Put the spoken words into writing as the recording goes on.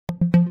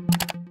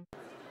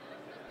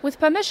With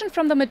permission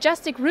from the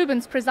majestic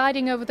Rubens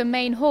presiding over the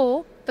main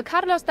hall, the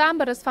Carlos de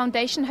Amberes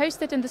Foundation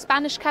hosted in the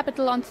Spanish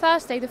capital on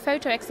Thursday the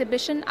photo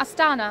exhibition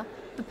Astana,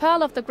 the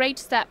Pearl of the Great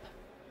Steppe.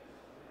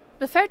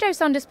 The photos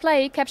on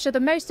display capture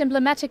the most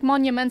emblematic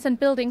monuments and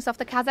buildings of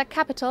the Kazakh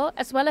capital,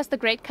 as well as the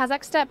Great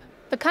Kazakh Steppe.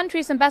 The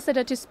country's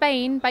ambassador to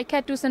Spain,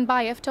 Bayket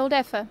Dusanbayev, told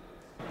EFE.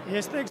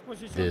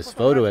 This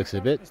photo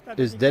exhibit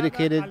is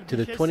dedicated to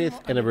the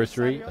 20th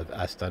anniversary of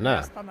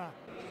Astana.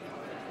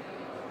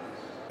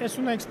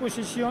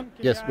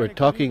 Yes, we're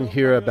talking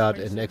here about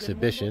an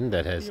exhibition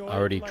that has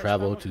already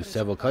traveled to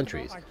several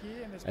countries.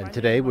 And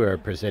today we are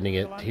presenting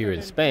it here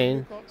in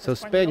Spain, so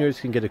Spaniards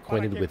can get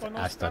acquainted with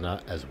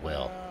Astana as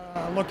well.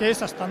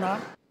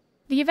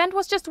 The event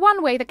was just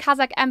one way the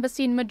Kazakh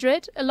embassy in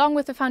Madrid, along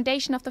with the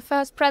foundation of the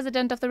first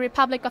president of the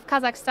Republic of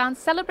Kazakhstan,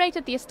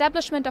 celebrated the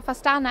establishment of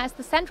Astana as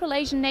the Central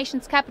Asian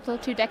nation's capital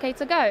 2 decades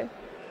ago.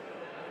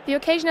 The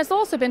occasion has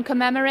also been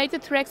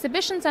commemorated through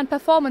exhibitions and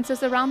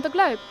performances around the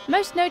globe,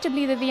 most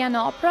notably the Vienna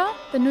Opera,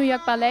 the New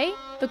York Ballet,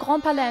 the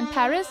Grand Palais in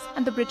Paris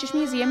and the British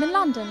Museum in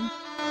London.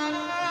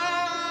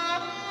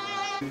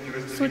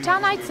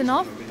 Sultan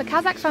Aytzinov, the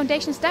Kazakh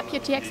Foundation's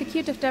deputy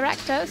executive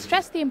director,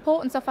 stressed the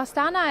importance of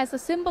Astana as a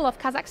symbol of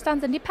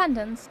Kazakhstan's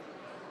independence.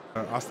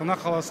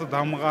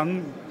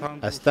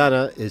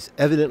 Astana is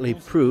evidently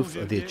proof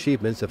of the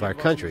achievements of our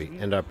country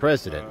and our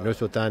president,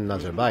 Nursultan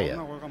Nazarbayev.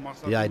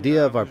 The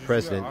idea of our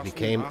president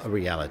became a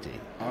reality.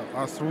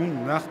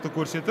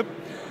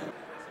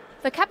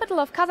 The capital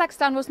of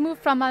Kazakhstan was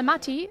moved from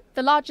Almaty,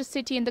 the largest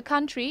city in the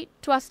country,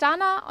 to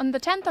Astana on the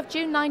 10th of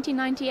June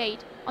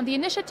 1998, on the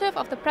initiative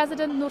of the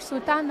president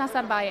Nursultan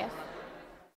Nazarbayev.